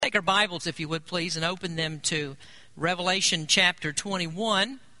Take our Bibles, if you would, please, and open them to Revelation chapter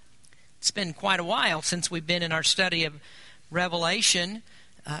 21. It's been quite a while since we've been in our study of Revelation.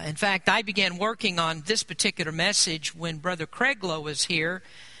 In fact, I began working on this particular message when Brother Craiglow was here.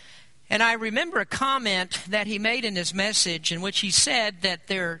 And I remember a comment that he made in his message in which he said that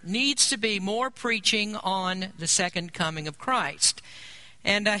there needs to be more preaching on the second coming of Christ.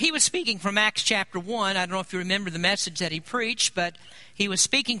 And he was speaking from Acts chapter 1. I don't know if you remember the message that he preached, but he was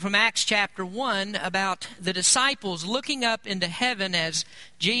speaking from Acts chapter 1 about the disciples looking up into heaven as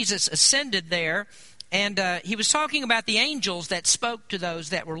Jesus ascended there. And he was talking about the angels that spoke to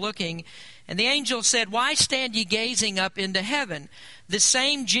those that were looking. And the angel said, "Why stand ye gazing up into heaven? The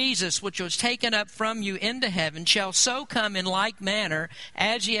same Jesus which was taken up from you into heaven shall so come in like manner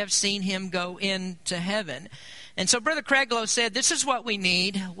as ye have seen him go into heaven." And so Brother Craiglow said, this is what we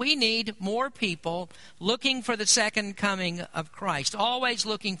need. We need more people looking for the second coming of Christ, always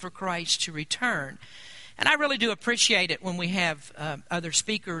looking for Christ to return. And I really do appreciate it when we have other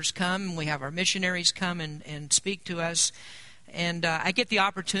speakers come, we have our missionaries come and speak to us. And I get the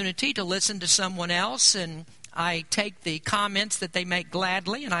opportunity to listen to someone else, and I take the comments that they make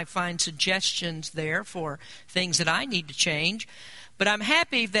gladly, and I find suggestions there for things that I need to change. But I'm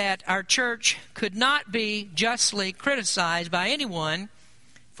happy that our church could not be justly criticized by anyone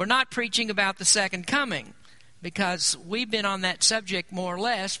for not preaching about the second coming, because we've been on that subject more or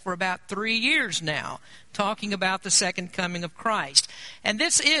less for about 3 years now, talking about the second coming of Christ. And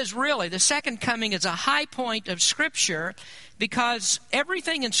this is really, the second coming is a high point of Scripture, because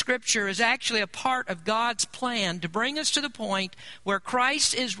everything in Scripture is actually a part of God's plan to bring us to the point where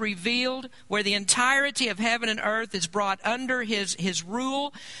Christ is revealed, where the entirety of heaven and earth is brought under His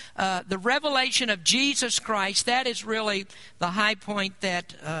rule. The revelation of Jesus Christ, that is really the high point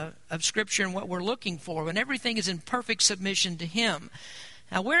of Scripture and what we're looking for, when everything is in perfect submission to Him.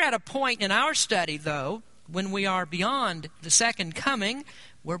 Now, we're at a point in our study, though, when we are beyond the second coming.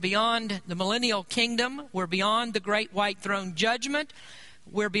 We're beyond the millennial kingdom. We're beyond the great white throne judgment.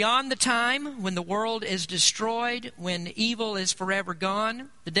 We're beyond the time when the world is destroyed, when evil is forever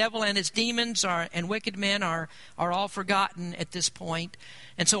gone. The devil and his demons and wicked men are all forgotten at this point.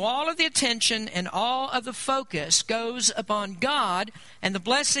 And so all of the attention and all of the focus goes upon God and the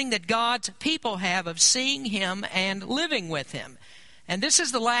blessing that God's people have of seeing Him and living with Him. And this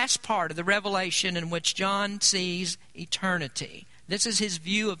is the last part of the revelation in which John sees eternity. This is his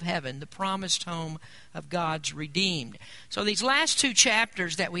view of heaven, the promised home of God's redeemed. So these last two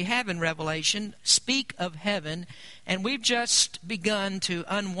chapters that we have in Revelation speak of heaven, and we've just begun to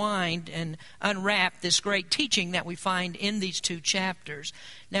unwind and unwrap this great teaching that we find in these two chapters.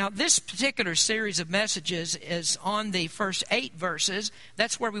 Now, this particular series of messages is on the first 8 verses.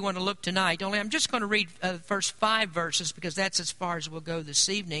 That's where we want to look tonight. Only I'm just going to read the first 5 verses, because that's as far as we'll go this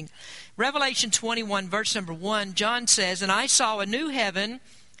evening. Revelation 21, verse number 1, John says, "And I saw a new heaven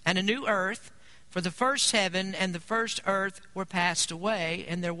and a new earth, for the first heaven and the first earth were passed away,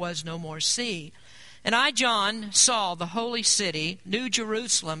 and there was no more sea. And I, John, saw the holy city, New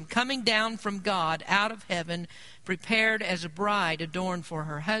Jerusalem, coming down from God out of heaven, prepared as a bride adorned for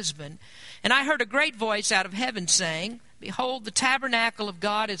her husband. And I heard a great voice out of heaven saying, Behold, the tabernacle of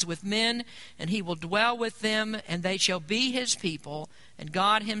God is with men, and He will dwell with them, and they shall be His people, and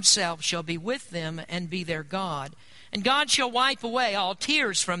God Himself shall be with them and be their God. And God shall wipe away all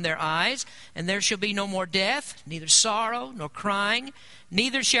tears from their eyes, and there shall be no more death, neither sorrow nor crying,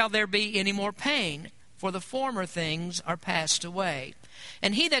 neither shall there be any more pain, for the former things are passed away.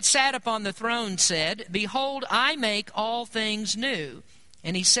 And He that sat upon the throne said, Behold, I make all things new.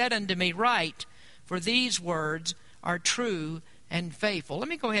 And He said unto me, Write, for these words are true and faithful." Let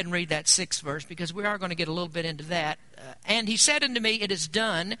me go ahead and read that 6th verse, because we are going to get a little bit into that. "And He said unto me, It is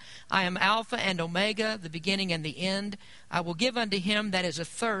done. I am Alpha and Omega, the beginning and the end. I will give unto him that is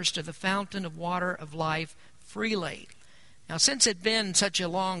athirst of the fountain of water of life freely." Now, since it's been such a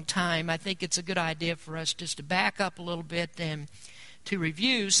long time, I think it's a good idea for us just to back up a little bit and to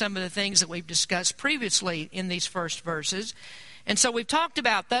review some of the things that we've discussed previously in these first verses. And so we've talked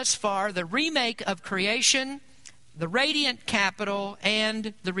about thus far the remake of creation, the radiant capital,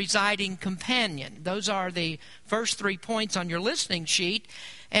 and the residing companion. Those are the first 3 points on your listening sheet.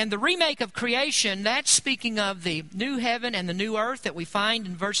 And the remake of creation, that's speaking of the new heaven and the new earth that we find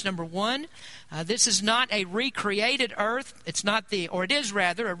in verse number 1. This is not a recreated earth. It is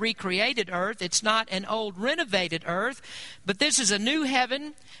rather a recreated earth. It's not an old renovated earth. But this is a new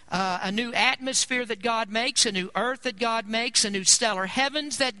heaven, a new atmosphere that God makes, a new earth that God makes, a new stellar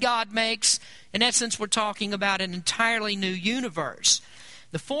heavens that God makes. In essence, we're talking about an entirely new universe.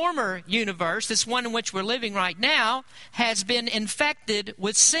 The former universe, this one in which we're living right now, has been infected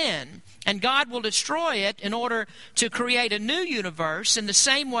with sin. And God will destroy it in order to create a new universe in the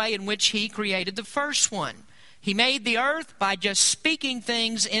same way in which He created the first one. He made the earth by just speaking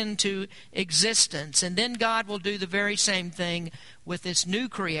things into existence. And then God will do the very same thing with this new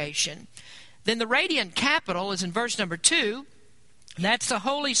creation. Then the radiant capital is in verse number 2. That's the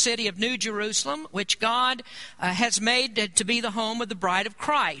holy city of New Jerusalem, which God has made to be the home of the bride of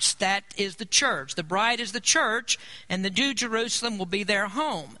Christ. That is the church. The bride is the church, and the New Jerusalem will be their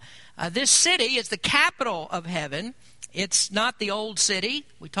home. This city is the capital of heaven. It's not the old city.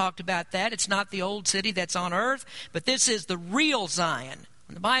 We talked about that. It's not the old city that's on earth, but this is the real Zion.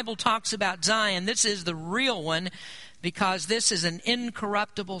 When the Bible talks about Zion, this is the real one because this is an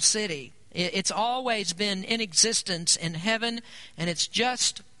incorruptible city. It's always been in existence in heaven, and it's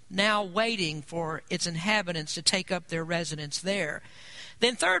just now waiting for its inhabitants to take up their residence there.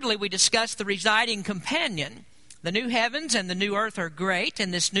 Then thirdly, we discussed the residing companion. The new heavens and the new earth are great,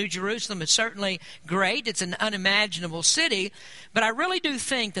 and this New Jerusalem is certainly great. It's an unimaginable city, but I really do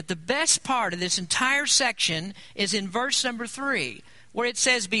think that the best part of this entire section is in verse number 3, where it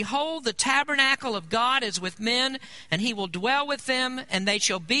says, "Behold, the tabernacle of God is with men, and He will dwell with them, and they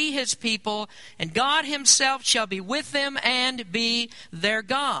shall be His people, and God Himself shall be with them and be their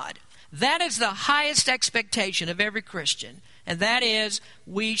God." That is the highest expectation of every Christian, and that is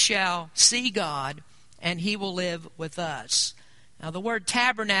we shall see God, and He will live with us. Now, the word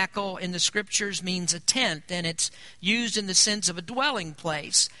tabernacle in the Scriptures means a tent, and it's used in the sense of a dwelling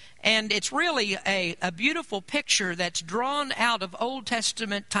place. And it's really a beautiful picture that's drawn out of Old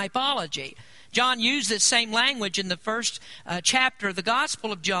Testament typology. John used this same language in the first chapter of the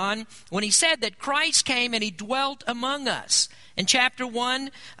Gospel of John when he said that Christ came and He dwelt among us. In chapter 1,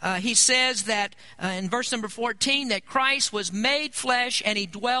 he says that in verse number 14 that Christ was made flesh and He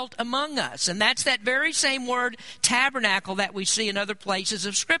dwelt among us. And that's that very same word tabernacle that we see in other places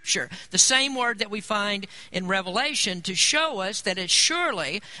of Scripture. The same word that we find in Revelation to show us that as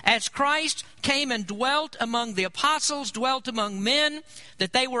surely as Christ came and dwelt among the apostles, dwelt among men,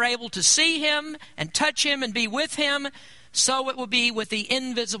 that they were able to see Him and touch Him and be with Him, so it will be with the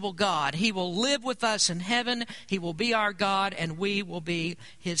invisible God. He will live with us in heaven. He will be our God, and we will be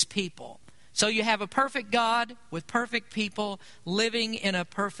His people. So you have a perfect God with perfect people living in a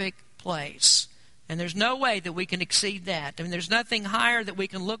perfect place. And there's no way that we can exceed that. I mean, there's nothing higher that we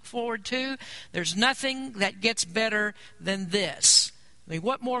can look forward to. There's nothing that gets better than this. I mean,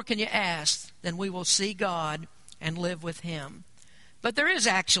 what more can you ask than we will see God and live with Him? But there is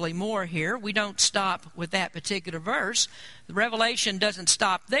actually more here. We don't stop with that particular verse. The Revelation doesn't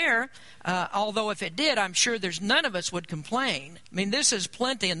stop there, although if it did, I'm sure there's none of us would complain. I mean, this is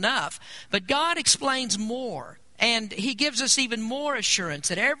plenty enough. But God explains more, and He gives us even more assurance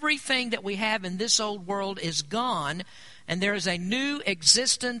that everything that we have in this old world is gone, and there is a new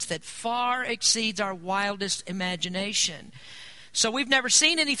existence that far exceeds our wildest imagination. So we've never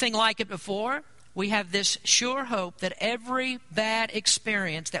seen anything like it before. We have this sure hope that every bad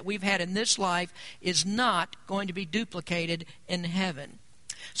experience that we've had in this life is not going to be duplicated in heaven.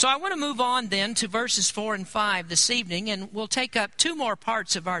 So I want to move on then to verses 4 and 5 this evening, and we'll take up two more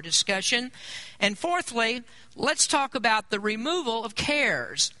parts of our discussion. And fourthly, let's talk about the removal of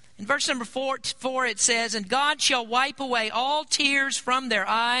cares. In verse number 4 it says, "And God shall wipe away all tears from their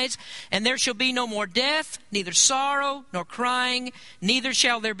eyes, and there shall be no more death, neither sorrow nor crying, neither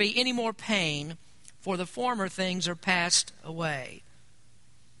shall there be any more pain, for the former things are passed away."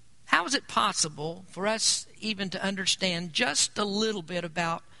 How is it possible for us even to understand just a little bit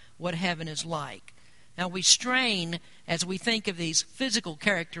about what heaven is like? Now, we strain as we think of these physical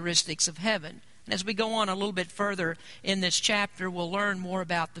characteristics of heaven. And as we go on a little bit further in this chapter, we'll learn more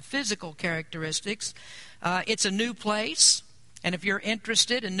about the physical characteristics. It's a new place, and if you're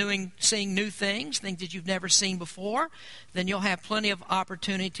interested in seeing new things that you've never seen before, then you'll have plenty of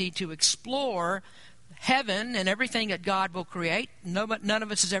opportunity to explore heaven and everything that God will create. None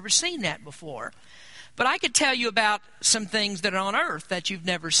of us has ever seen that before. But I could tell you about some things that are on earth that you've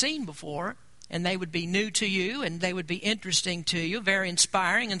never seen before, and they would be new to you, and they would be interesting to you, very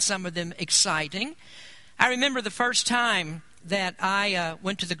inspiring, and some of them exciting. I remember the first time that I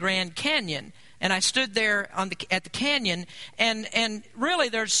went to the Grand Canyon, and I stood there at the canyon, and really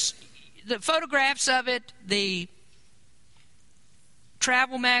there's the photographs of it, the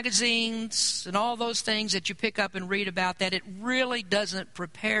travel magazines, and all those things that you pick up and read about that, it really doesn't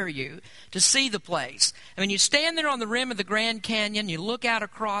prepare you to see the place. I mean, you stand there on the rim of the Grand Canyon, you look out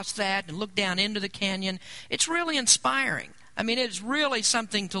across that and look down into the canyon. It's really inspiring. I mean, it's really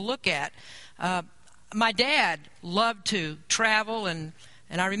something to look at. My dad loved to travel and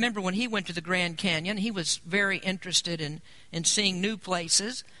And I remember when he went to the Grand Canyon, he was very interested in seeing new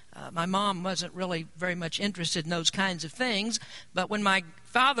places. My mom wasn't really very much interested in those kinds of things. But when my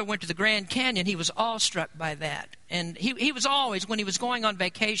father went to the Grand Canyon, he was awestruck by that. And he was always, when he was going on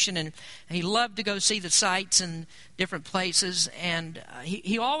vacation, and he loved to go see the sights and different places. And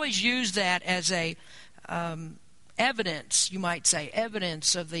he always used that as a evidence, you might say,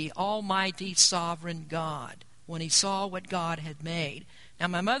 evidence of the almighty sovereign God when he saw what God had made. Now,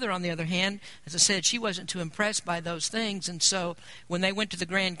 my mother, on the other hand, as I said, she wasn't too impressed by those things. And so when they went to the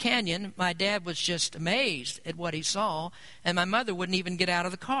Grand Canyon, my dad was just amazed at what he saw. And my mother wouldn't even get out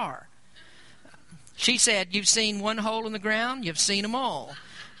of the car. She said, "You've seen one hole in the ground, you've seen them all."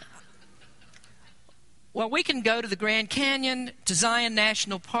 Well, we can go to the Grand Canyon, to Zion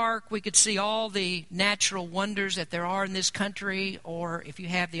National Park. We could see all the natural wonders that there are in this country, or if you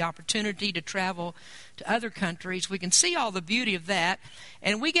have the opportunity to travel to other countries, we can see all the beauty of that.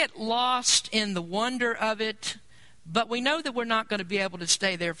 And we get lost in the wonder of it, but we know that we're not going to be able to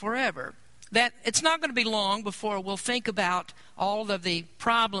stay there forever. That it's not going to be long before we'll think about all of the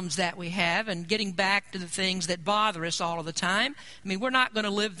problems that we have and getting back to the things that bother us all of the time. I mean, we're not going to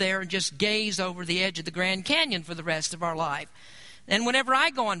live there and just gaze over the edge of the Grand Canyon for the rest of our life. And whenever I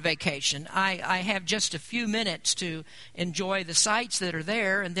go on vacation, I have just a few minutes to enjoy the sights that are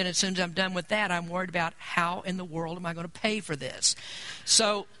there, and then as soon as I'm done with that, I'm worried about how in the world am I going to pay for this.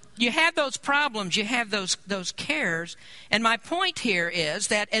 So you have those problems, you have those cares. And my point here is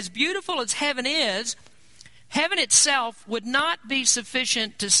that as beautiful as heaven is, heaven itself would not be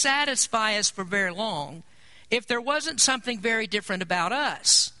sufficient to satisfy us for very long if there wasn't something very different about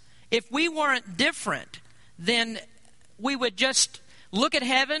us. If we weren't different, then we would just look at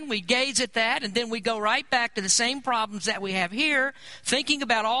heaven, we gaze at that, and then we go right back to the same problems that we have here, thinking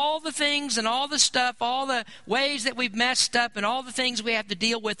about all the things and all the stuff, all the ways that we've messed up and all the things we have to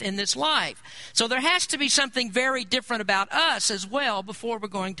deal with in this life. So there has to be something very different about us as well before we're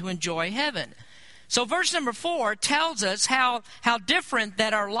going to enjoy heaven. So verse number 4 tells us how different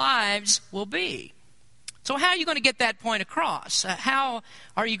that our lives will be. So how are you going to get that point across? How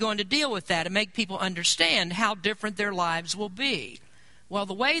are you going to deal with that and make people understand how different their lives will be? Well,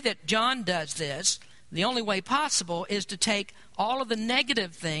 the way that John does this, the only way possible, is to take all of the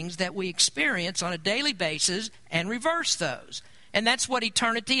negative things that we experience on a daily basis and reverse those. And that's what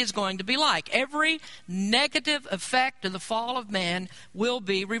eternity is going to be like. Every negative effect of the fall of man will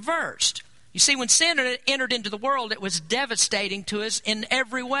be reversed. You see, when sin entered into the world, it was devastating to us in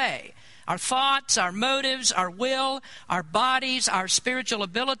every way. Our thoughts, our motives, our will, our bodies, our spiritual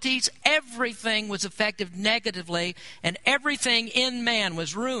abilities, everything was affected negatively, and everything in man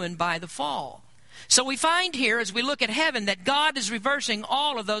was ruined by the fall. So we find here, as we look at heaven, that God is reversing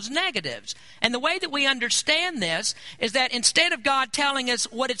all of those negatives. And the way that we understand this is that instead of God telling us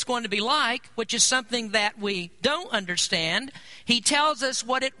what it's going to be like, which is something that we don't understand, He tells us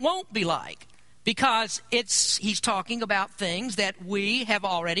what it won't be like. Because He's talking about things that we have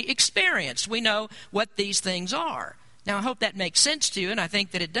already experienced. We know what these things are. Now, I hope that makes sense to you, and I think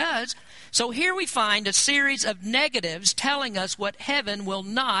that it does. So here we find a series of negatives telling us what heaven will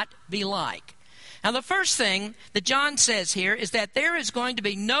not be like. Now, the first thing that John says here is that there is going to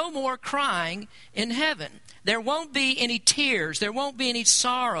be no more crying in heaven. There won't be any tears. There won't be any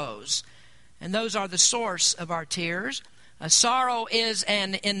sorrows. And those are the source of our tears. Sorrow is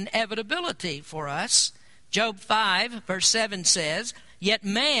an inevitability for us. Job 5, verse 7 says, "Yet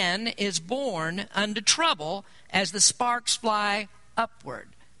man is born unto trouble as the sparks fly upward."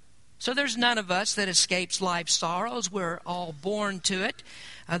 So there's none of us that escapes life's sorrows. We're all born to it.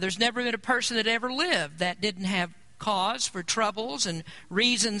 There's never been a person that ever lived that didn't have cause for troubles and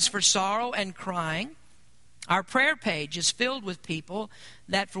reasons for sorrow and crying. Our prayer page is filled with people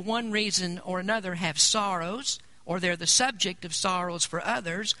that for one reason or another have sorrows, or they're the subject of sorrows for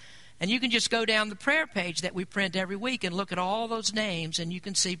others. And you can just go down the prayer page that we print every week and look at all those names, and you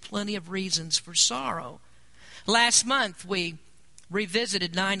can see plenty of reasons for sorrow. Last month, we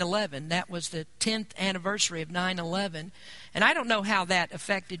revisited 9/11. That was the 10th anniversary of 9/11. And I don't know how that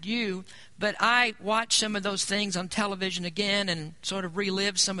affected you, but I watched some of those things on television again and sort of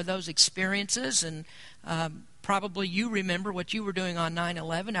relived some of those experiences. And probably you remember what you were doing on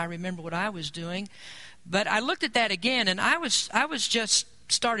 9/11. I remember what I was doing. But I looked at that again, and I was just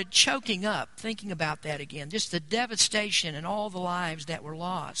started choking up thinking about that again, just the devastation and all the lives that were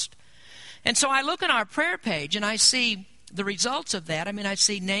lost. And so I look at our prayer page, and I see the results of that. I mean, I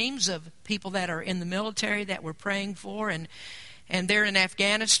see names of people that are in the military that we're praying for, and they're in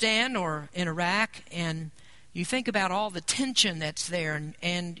Afghanistan or in Iraq, and you think about all the tension that's there,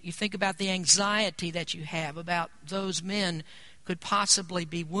 and you think about the anxiety that you have about those men could possibly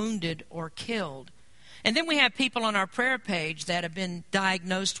be wounded or killed. And then we have people on our prayer page that have been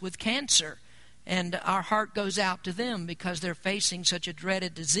diagnosed with cancer, and our heart goes out to them because they're facing such a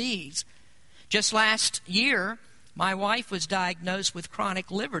dreaded disease. Just last year, my wife was diagnosed with chronic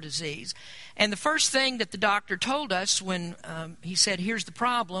liver disease. And the first thing that the doctor told us when he said, here's the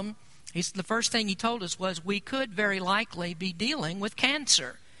problem, the first thing he told us was we could very likely be dealing with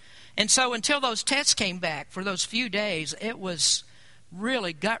cancer. And so until those tests came back for those few days, it was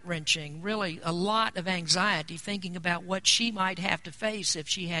really gut-wrenching, really a lot of anxiety thinking about what she might have to face if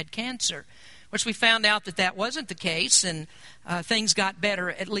she had cancer. Of course, we found out that that wasn't the case, and things got better,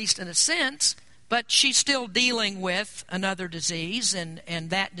 at least in a sense, but she's still dealing with another disease, and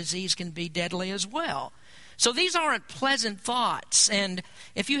that disease can be deadly as well. So these aren't pleasant thoughts, and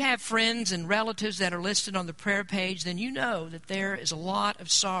if you have friends and relatives that are listed on the prayer page, then you know that there is a lot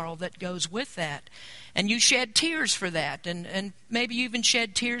of sorrow that goes with that. And you shed tears for that, and maybe you even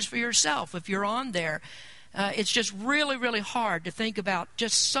shed tears for yourself if you're on there. It's just really, really hard to think about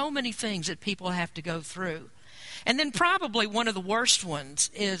just so many things that people have to go through. And then probably one of the worst ones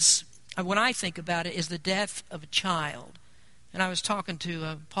is, when I think about it, is the death of a child. And I was talking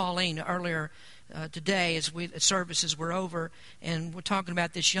to Pauline earlier today as services were over, and we're talking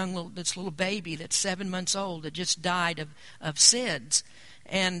about this little baby that's 7 months old that just died of SIDS.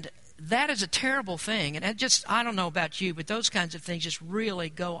 And that is a terrible thing. And I don't know about you, but those kinds of things just really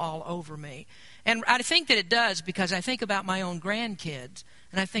go all over me. And I think that it does because I think about my own grandkids,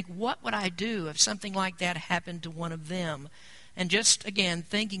 and I think, what would I do if something like that happened to one of them? And just, again,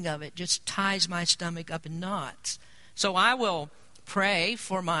 thinking of it just ties my stomach up in knots. So I will pray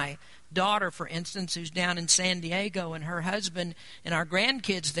for my daughter, for instance, who's down in San Diego, and her husband and our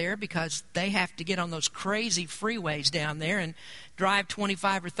grandkids there, because they have to get on those crazy freeways down there and drive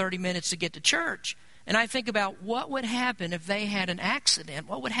 25 or 30 minutes to get to church. And I think about what would happen if they had an accident.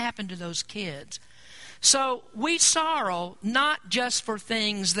 What would happen to those kids? So we sorrow not just for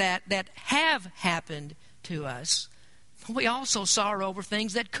things that have happened to us, but we also sorrow over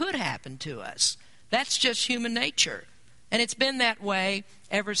things that could happen to us. That's just human nature. And it's been that way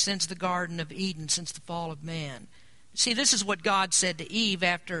ever since the Garden of Eden, since the fall of man. See, this is what God said to Eve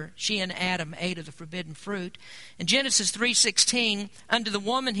after she and Adam ate of the forbidden fruit. In Genesis 3:16, unto the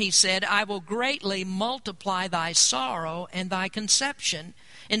woman he said, I will greatly multiply thy sorrow and thy conception.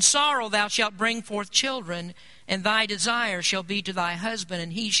 In sorrow thou shalt bring forth children, and thy desire shall be to thy husband,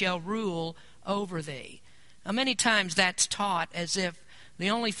 and he shall rule over thee. Now, many times that's taught as if the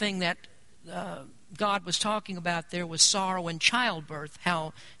only thing that God was talking about there was sorrow in childbirth,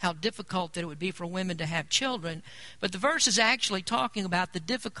 how difficult that it would be for women to have children. But the verse is actually talking about the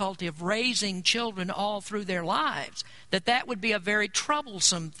difficulty of raising children all through their lives, that would be a very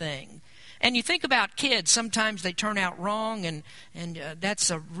troublesome thing. And you think about kids, sometimes they turn out wrong, and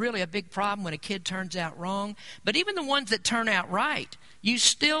that's really a big problem when a kid turns out wrong. But even the ones that turn out right, you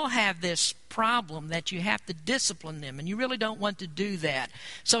still have this problem that you have to discipline them, and you really don't want to do that.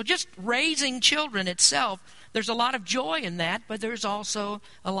 So just raising children itself, there's a lot of joy in that, but there's also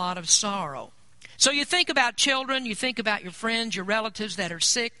a lot of sorrow. So you think about children, you think about your friends, your relatives that are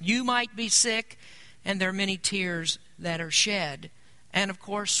sick, you might be sick, and there are many tears that are shed. And of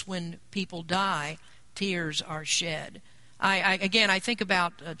course, when people die, tears are shed. I think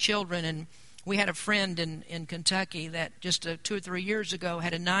about children, and we had a friend in Kentucky that just 2 or 3 years ago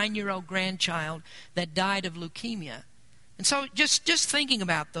had a 9-year-old grandchild that died of leukemia. And so just thinking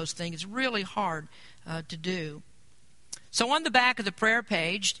about those things is really hard to do. So on the back of the prayer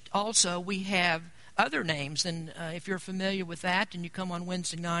page, also, we have other names. And if you're familiar with that and you come on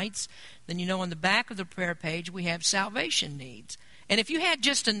Wednesday nights, then you know on the back of the prayer page we have salvation needs. And if you had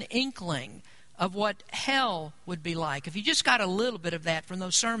just an inkling of what hell would be like, if you just got a little bit of that from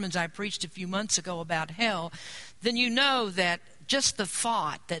those sermons I preached a few months ago about hell, then you know that just the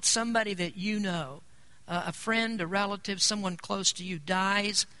thought that somebody that you know, a friend, a relative, someone close to you,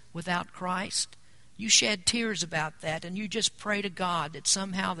 dies without Christ, you shed tears about that, and you just pray to God that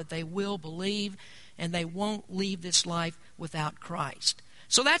somehow that they will believe and they won't leave this life without Christ.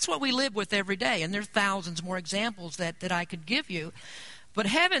 So that's what we live with every day, and there are thousands more examples that I could give you. But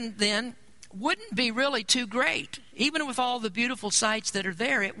heaven, then, wouldn't be really too great. Even with all the beautiful sights that are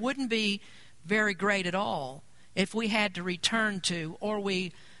there, it wouldn't be very great at all if we had to return to, or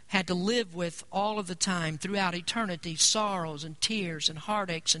we had to live with all of the time, throughout eternity, sorrows and tears and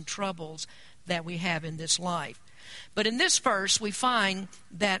heartaches and troubles that we have in this life. But in this verse, we find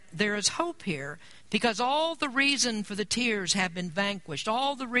that there is hope here, because all the reason for the tears have been vanquished.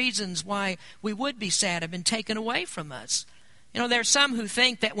 All the reasons why we would be sad have been taken away from us. There are some who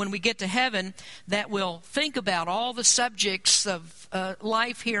think that when we get to heaven that we'll think about all the subjects of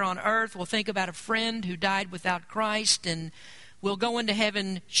life here on earth. We'll think about a friend who died without Christ, and we'll go into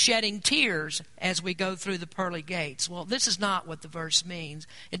heaven shedding tears as we go through the pearly gates. Well, this is not what the verse means.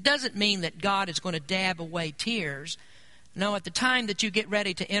 It doesn't mean that God is going to dab away tears. No, at the time that you get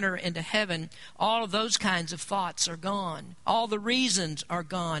ready to enter into heaven, all of those kinds of thoughts are gone. All the reasons are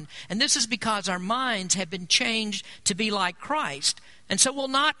gone. And this is because our minds have been changed to be like Christ. And so we'll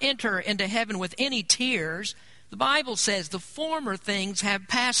not enter into heaven with any tears. The Bible says the former things have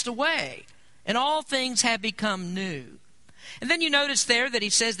passed away, and all things have become new. And then you notice there that he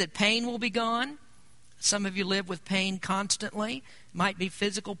says that pain will be gone. Some of you live with pain constantly. It might be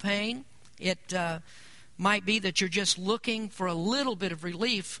physical pain. It might be that you're just looking for a little bit of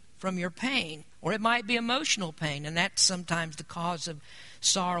relief from your pain. Or it might be emotional pain, and that's sometimes the cause of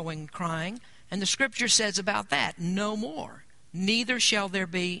sorrow and crying. And the Scripture says about that, no more. Neither shall there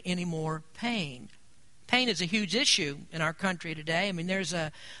be any more pain. Pain is a huge issue in our country today. I mean, there's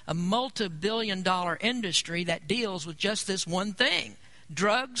a multi-billion-dollar industry that deals with just this one thing,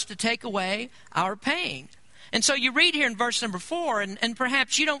 drugs to take away our pain. And so you read here in verse number 4, and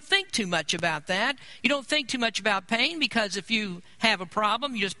perhaps you don't think too much about that. You don't think too much about pain, because if you have a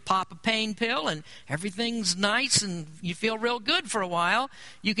problem, you just pop a pain pill and everything's nice and you feel real good for a while.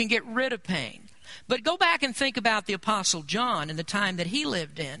 You can get rid of pain. But go back and think about the Apostle John and the time that he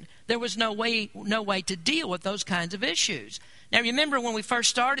lived in. There was no way to deal with those kinds of issues. Now remember, when we first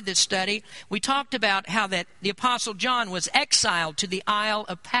started this study, we talked about how that the Apostle John was exiled to the Isle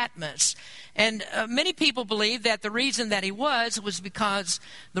of Patmos. And many people believe that the reason that he was because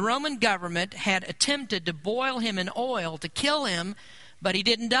the Roman government had attempted to boil him in oil to kill him, but he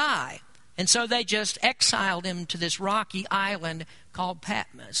didn't die. And so they just exiled him to this rocky island called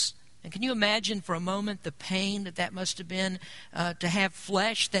Patmos. And can you imagine for a moment the pain that must have been to have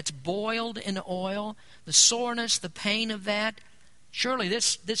flesh that's boiled in oil, the soreness, the pain of that? Surely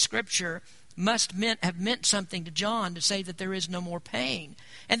this Scripture must have meant something to John to say that there is no more pain.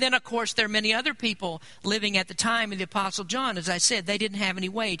 And then, of course, there are many other people living at the time of the Apostle John. As I said, they didn't have any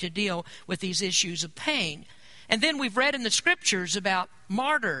way to deal with these issues of pain. And then we've read in the Scriptures about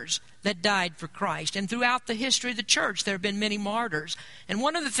martyrs that died for Christ. And throughout the history of the church, there have been many martyrs. And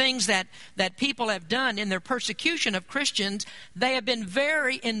one of the things that people have done in their persecution of Christians, they have been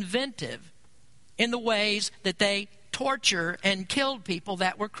very inventive in the ways that they torture and killed people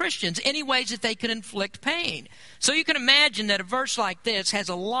that were Christians, any ways that they could inflict pain. So you can imagine that a verse like this has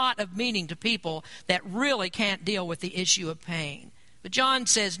a lot of meaning to people that really can't deal with the issue of pain. But John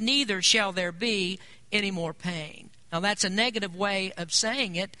says, neither shall there be any more pain. Now that's a negative way of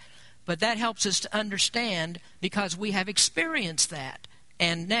saying it, but that helps us to understand because we have experienced that.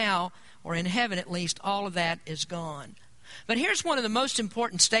 And now, or in heaven at least, all of that is gone. But here's one of the most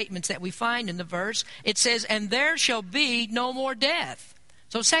important statements that we find in the verse. It says, and there shall be no more death.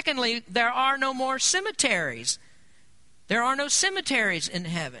 So secondly, there are no more cemeteries. There are no cemeteries in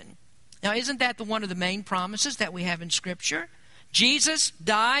heaven. Now isn't that one of the main promises that we have in Scripture? Jesus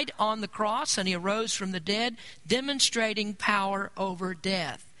died on the cross and he arose from the dead, demonstrating power over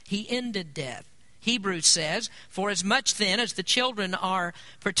death. He ended death. Hebrews says, for as much then as the children are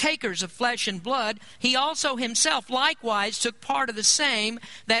partakers of flesh and blood, he also himself likewise took part of the same,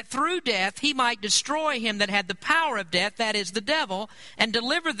 that through death he might destroy him that had the power of death, that is, the devil, and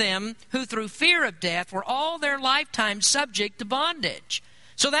deliver them who through fear of death were all their lifetime subject to bondage.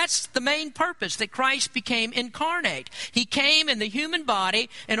 So that's the main purpose, that Christ became incarnate. He came in the human body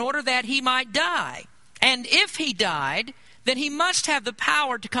in order that he might die. And if he died, then he must have the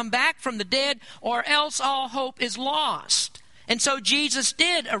power to come back from the dead, or else all hope is lost. And so Jesus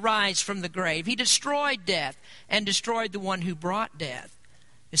did arise from the grave. He destroyed death and destroyed the one who brought death.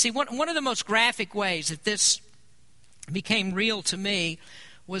 You see, one of the most graphic ways that this became real to me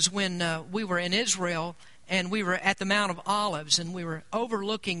was when we were in Israel and we were at the Mount of Olives, and we were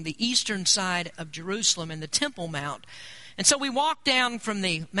overlooking the eastern side of Jerusalem and the Temple Mount. And so we walked down from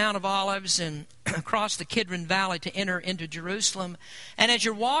the Mount of Olives and across the Kidron Valley to enter into Jerusalem. And as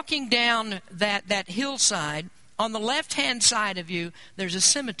you're walking down that hillside, on the left-hand side of you, there's a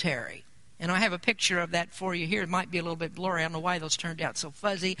cemetery. And I have a picture of that for you here. It might be a little bit blurry. I don't know why those turned out so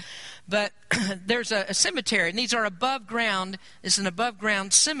fuzzy. But there's a cemetery, and these are above ground. It's an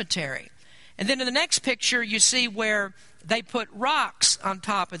above-ground cemetery. And then in the next picture, you see where they put rocks on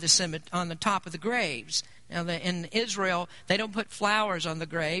top of the graves. Now, in Israel, they don't put flowers on the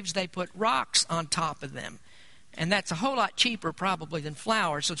graves. They put rocks on top of them. And that's a whole lot cheaper probably than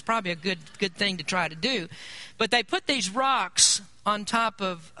flowers, so it's probably a good thing to try to do. But they put these rocks on top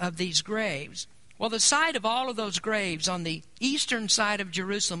of these graves. Well, the sight of all of those graves on the eastern side of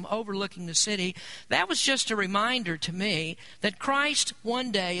Jerusalem overlooking the city, that was just a reminder to me that Christ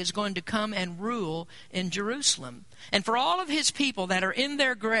one day is going to come and rule in Jerusalem. And for all of his people that are in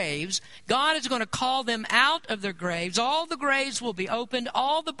their graves, God is going to call them out of their graves. All the graves will be opened.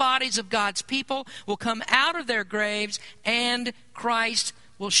 All the bodies of God's people will come out of their graves, and Christ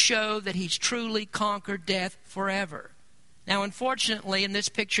will show that he's truly conquered death forever. Now, unfortunately, in this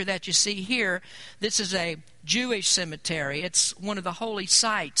picture that you see here, this is a Jewish cemetery. It's one of the holy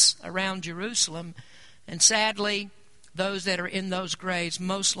sites around Jerusalem. And sadly, those that are in those graves,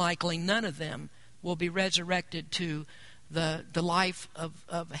 most likely none of them will be resurrected to the life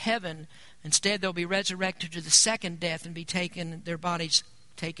of heaven. Instead, they'll be resurrected to the second death and be their bodies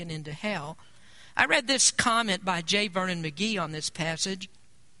taken into hell. I read this comment by J. Vernon McGee on this passage.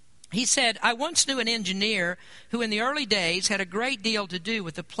 He said, "I once knew an engineer who in the early days had a great deal to do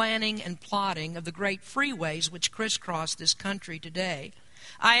with the planning and plotting of the great freeways which crisscross this country today.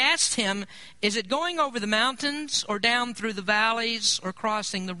 I asked him, is it going over the mountains or down through the valleys or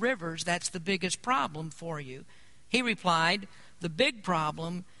crossing the rivers that's the biggest problem for you? He replied, the big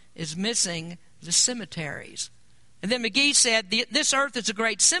problem is missing the cemeteries." And then McGee said, "This earth is a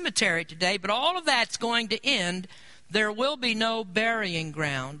great cemetery today, but all of that's going to end. There will be no burying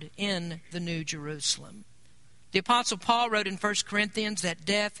ground in the New Jerusalem." The Apostle Paul wrote in 1 Corinthians that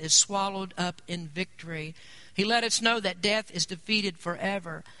death is swallowed up in victory. He let us know that death is defeated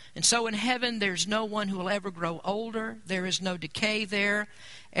forever. And so in heaven, there's no one who will ever grow older. There is no decay there.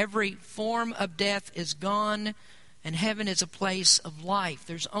 Every form of death is gone, and heaven is a place of life.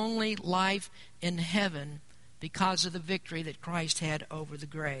 There's only life in heaven because of the victory that Christ had over the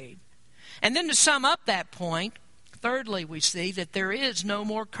grave. And then to sum up that point, thirdly, we see that there is no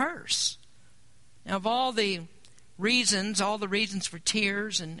more curse. Now, of all the reasons for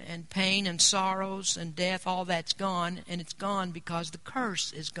tears and pain and sorrows and death, all that's gone, and it's gone because the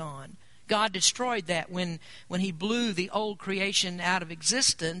curse is gone. God destroyed that when he blew the old creation out of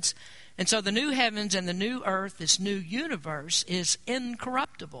existence. And so the new heavens and the new earth, this new universe, is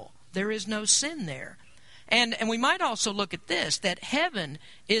incorruptible. There is no sin there. And we might also look at this, that heaven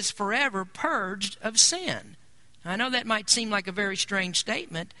is forever purged of sin. I know that might seem like a very strange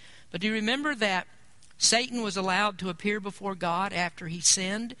statement, but do you remember that Satan was allowed to appear before God after he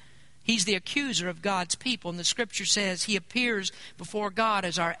sinned? He's the accuser of God's people, and the Scripture says he appears before God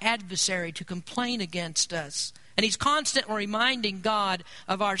as our adversary to complain against us. And he's constantly reminding God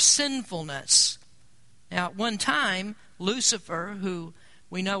of our sinfulness. Now, at one time, Lucifer, who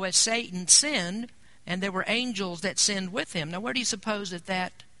we know as Satan, sinned, and there were angels that sinned with him. Now, where do you suppose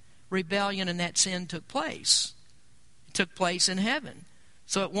that rebellion and that sin took place? Took place in heaven.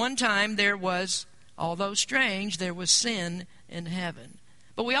 So at one time there was, although strange, there was sin in heaven.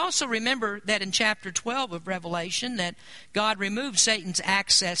 But we also remember that in chapter 12 of Revelation that God removed Satan's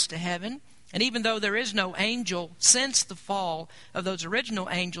access to heaven. And even though there is no angel since the fall of those original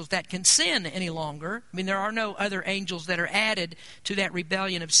angels that can sin any longer, I mean, there are no other angels that are added to that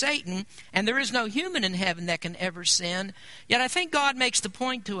rebellion of Satan, and there is no human in heaven that can ever sin, yet I think God makes the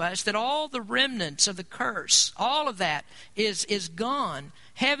point to us that all the remnants of the curse, all of that is gone.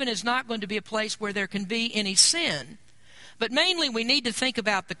 Heaven is not going to be a place where there can be any sin. But mainly we need to think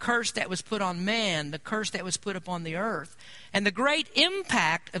about the curse that was put on man, the curse that was put upon the earth. And the great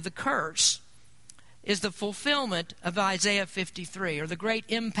impact of the curse is the fulfillment of Isaiah 53, or the great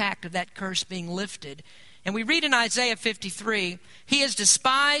impact of that curse being lifted. And we read in Isaiah 53, "He is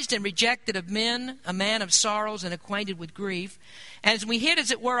despised and rejected of men, a man of sorrows and acquainted with grief. As we hid, as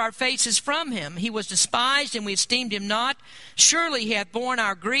it were, our faces from him, he was despised and we esteemed him not. Surely he hath borne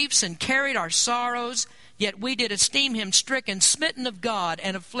our griefs and carried our sorrows. Yet we did esteem him stricken, smitten of God,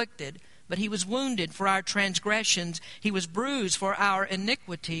 and afflicted. But he was wounded for our transgressions. He was bruised for our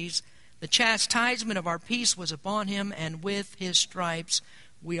iniquities. The chastisement of our peace was upon him, and with his stripes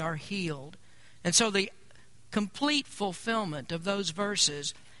we are healed." And so the complete fulfillment of those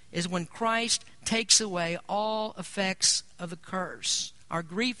verses is when Christ takes away all effects of the curse. Our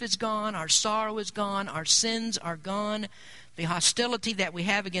grief is gone, our sorrow is gone, our sins are gone. The hostility that we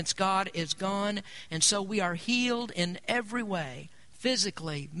have against God is gone, and so we are healed in every way,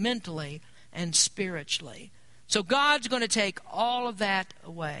 physically, mentally, and spiritually. So God's going to take all of that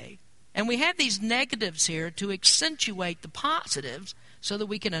away. And we have these negatives here to accentuate the positives so that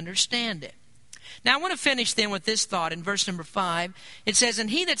we can understand it. Now I want to finish then with this thought in verse number 5. It says, "And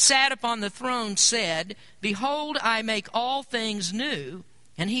he that sat upon the throne said, Behold, I make all things new.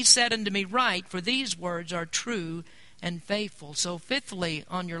 And he said unto me, Write, for these words are true and faithful." So fifthly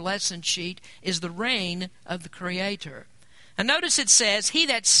on your lesson sheet is the reign of the Creator. Now notice it says, he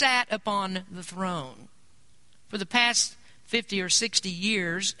that sat upon the throne. For the past 50 or 60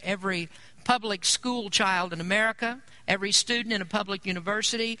 years, every public school child in America, every student in a public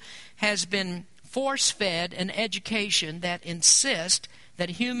university has been force-fed an education that insists that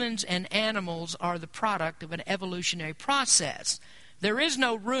humans and animals are the product of an evolutionary process. There is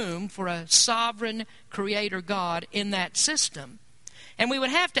no room for a sovereign creator God in that system. And we would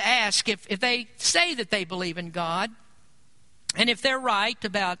have to ask, if they say that they believe in God, and if they're right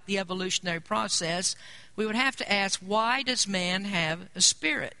about the evolutionary process, we would have to ask, why does man have a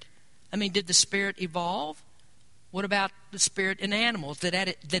spirit? I mean, did the spirit evolve? What about the spirit in animals?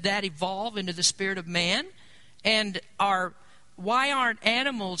 Did that evolve into the spirit of man? And why aren't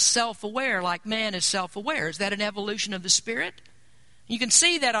animals self-aware like man is self-aware? Is that an evolution of the spirit? You can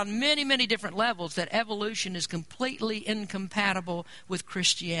see that on many, many different levels, that evolution is completely incompatible with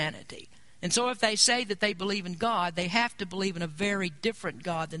Christianity. And so if they say that they believe in God, they have to believe in a very different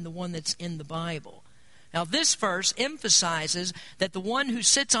God than the one that's in the Bible. Now this verse emphasizes that the one who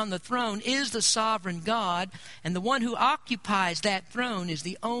sits on the throne is the sovereign God, and the one who occupies that throne is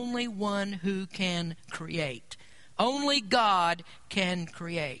the only one who can create. Only God can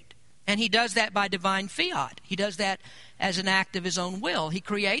create. And he does that by divine fiat. He does that as an act of his own will. He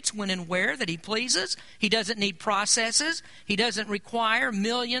creates when and where that he pleases. He doesn't need processes. He doesn't require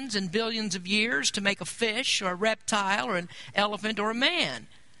millions and billions of years to make a fish or a reptile or an elephant or a man.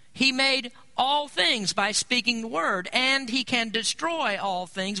 He made all things by speaking the word, and he can destroy all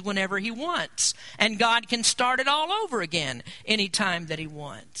things whenever he wants. And God can start it all over again any time that he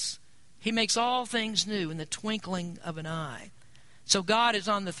wants. He makes all things new in the twinkling of an eye. So God is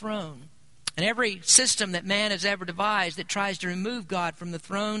on the throne. And every system that man has ever devised that tries to remove God from the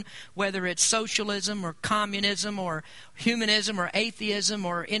throne, whether it's socialism or communism or humanism or atheism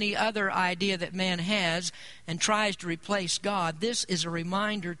or any other idea that man has and tries to replace God, this is a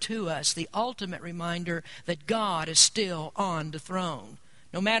reminder to us, the ultimate reminder that God is still on the throne.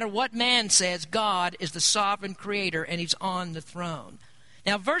 No matter what man says, God is the sovereign creator and he's on the throne.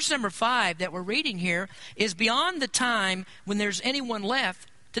 Now, verse number 5 that we're reading here is beyond the time when there's anyone left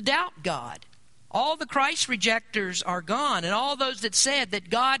to doubt God. All the Christ rejectors are gone, and all those that said that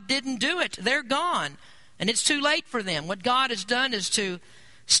God didn't do it, they're gone. And it's too late for them. What God has done is to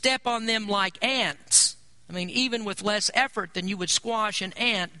step on them like ants. I mean, even with less effort than you would squash an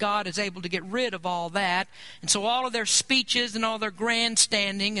ant, God is able to get rid of all that. And so all of their speeches and all their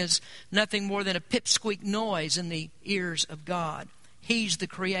grandstanding is nothing more than a pipsqueak noise in the ears of God. He's the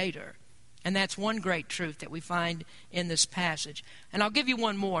creator. And that's one great truth that we find in this passage. And I'll give you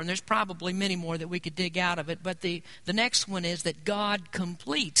one more, and there's probably many more that we could dig out of it. But the next one is that God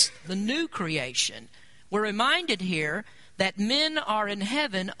completes the new creation. We're reminded here that men are in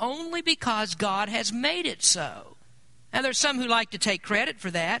heaven only because God has made it so. Now, there's some who like to take credit for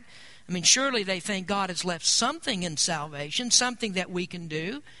that. I mean, surely they think God has left something in salvation, something that we can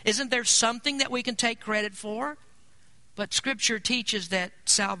do. Isn't there something that we can take credit for? But Scripture teaches that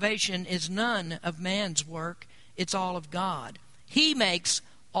salvation is none of man's work. It's all of God. He makes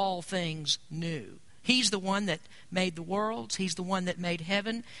all things new. He's the one that made the worlds. He's the one that made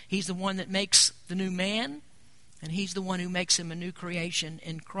heaven. He's the one that makes the new man. And he's the one who makes him a new creation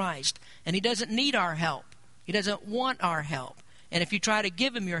in Christ. And he doesn't need our help. He doesn't want our help. And if you try to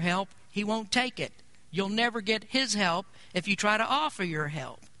give him your help, he won't take it. You'll never get his help if you try to offer your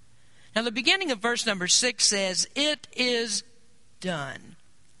help. Now, the beginning of verse number 6 says, "It is done."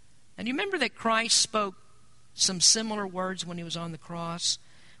 And you remember that Christ spoke some similar words when he was on the cross?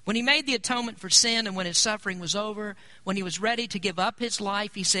 When he made the atonement for sin and when his suffering was over, when he was ready to give up his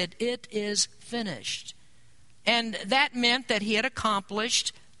life, he said, "It is finished." And that meant that he had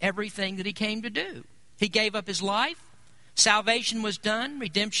accomplished everything that he came to do. He gave up his life. Salvation was done.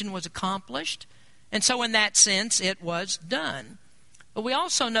 Redemption was accomplished. And so in that sense, it was done. But we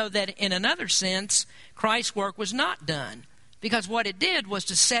also know that in another sense, Christ's work was not done, because what it did was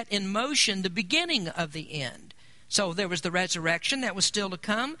to set in motion the beginning of the end. So there was the resurrection that was still to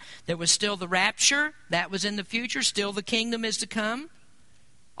come. There was still the rapture that was in the future. Still the kingdom is to come.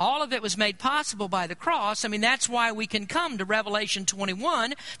 All of it was made possible by the cross. I mean, that's why we can come to Revelation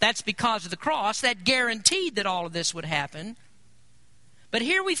 21. That's because of the cross. That guaranteed that all of this would happen. But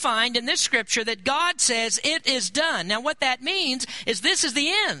here we find in this scripture that God says it is done. Now what that means is this is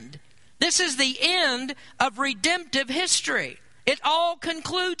the end. This is the end of redemptive history. It all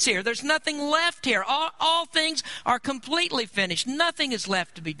concludes here. There's nothing left here. All things are completely finished. Nothing is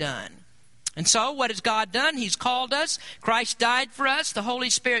left to be done. And so what has God done? He's called us. Christ died for us. The Holy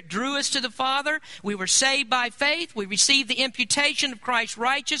Spirit drew us to the Father. We were saved by faith. We received the imputation of Christ's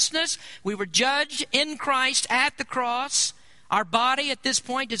righteousness. We were judged in Christ at the cross. Our body at this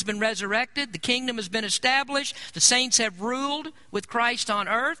point has been resurrected. The kingdom has been established. The saints have ruled with Christ on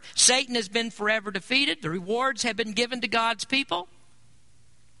earth. Satan has been forever defeated. The rewards have been given to God's people.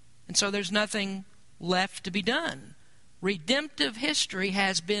 And so there's nothing left to be done. Redemptive history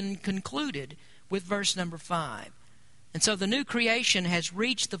has been concluded with verse number 5. And so the new creation has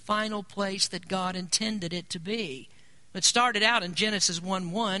reached the final place that God intended it to be. It started out in Genesis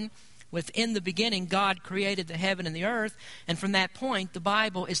 1:1. In the beginning, God created the heaven and the earth. And from that point, the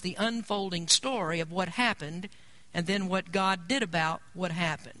Bible is the unfolding story of what happened and then what God did about what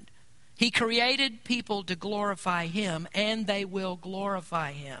happened. He created people to glorify Him, and they will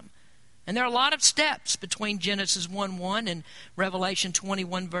glorify Him. And there are a lot of steps between Genesis 1:1 and Revelation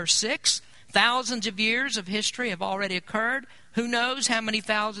 21 verse 6. Thousands of years of history have already occurred. Who knows how many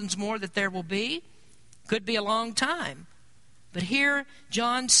thousands more that there will be? Could be a long time. But here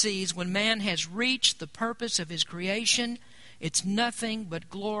John sees when man has reached the purpose of his creation, it's nothing but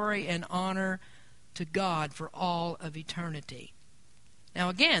glory and honor to God for all of eternity. Now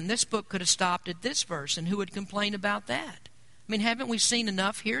again, this book could have stopped at this verse, and who would complain about that? I mean, haven't we seen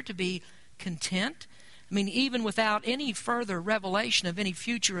enough here to be content? I mean, even without any further revelation of any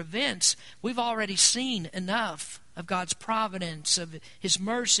future events, we've already seen enough of God's providence, of His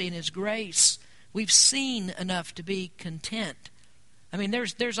mercy and His grace. We've seen enough to be content. I mean,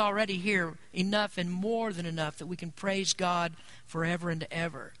 there's already here enough and more than enough that we can praise God forever and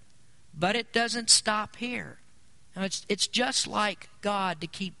ever. But it doesn't stop here. Now, it's just like God to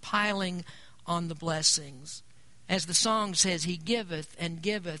keep piling on the blessings. As the song says, He giveth and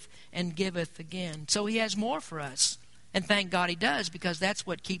giveth and giveth again. So He has more for us. And thank God He does, because that's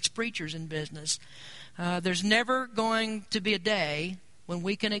what keeps preachers in business. There's never going to be a day when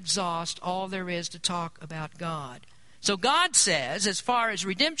we can exhaust all there is to talk about God. So God says, as far as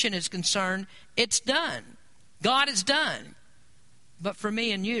redemption is concerned, it's done. God is done. But for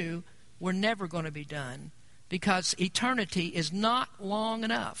me and you, we're never going to be done, because eternity is not long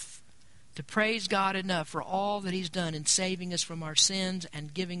enough to praise God enough for all that He's done in saving us from our sins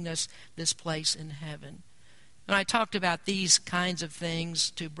and giving us this place in heaven. And I talked about these kinds of things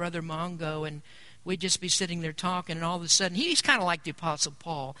to Brother Mongo, and we'd just be sitting there talking, and all of a sudden, he's kind of like the Apostle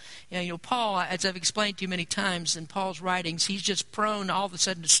Paul. You know, Paul, as I've explained to you many times in Paul's writings, he's just prone all of a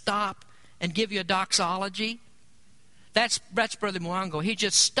sudden to stop and give you a doxology. That's Brother Mongo. He'd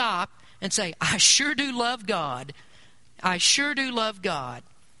just stop and say, I sure do love God. I sure do love God.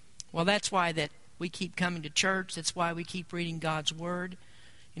 Well, that's why that we keep coming to church. That's why we keep reading God's Word.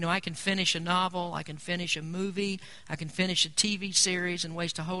 You know, I can finish a novel, I can finish a movie, I can finish a TV series and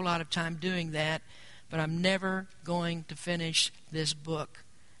waste a whole lot of time doing that, but I'm never going to finish this book.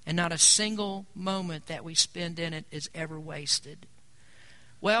 And not a single moment that we spend in it is ever wasted.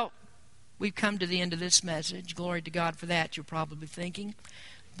 Well, we've come to the end of this message. Glory to God for that, you're probably thinking.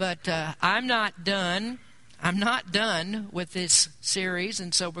 But I'm not done. I'm not done with this series,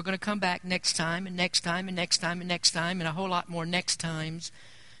 and so we're going to come back next time, and next time, and next time, and next time, and a whole lot more next times,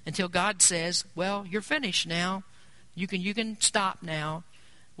 until God says, well, you're finished now. You can stop now.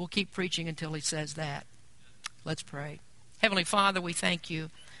 We'll keep preaching until He says that. Let's pray. Heavenly Father, we thank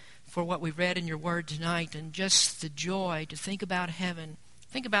You for what we've read in Your Word tonight, and just the joy to think about heaven.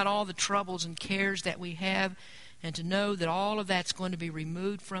 Think about all the troubles and cares that we have, and to know that all of that's going to be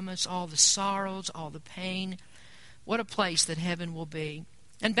removed from us, all the sorrows, all the pain. What a place that heaven will be.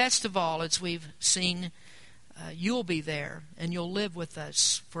 And best of all, as we've seen, You'll be there, and You'll live with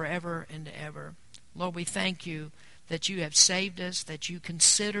us forever and ever. Lord, we thank You that You have saved us, that You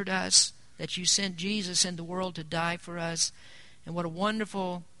considered us, that You sent Jesus in the world to die for us. And what a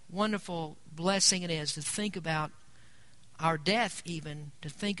wonderful, wonderful blessing it is to think about our death even, to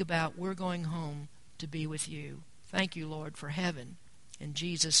think about we're going home to be with You. Thank You, Lord, for heaven. In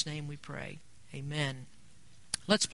Jesus' name we pray. Amen. Let's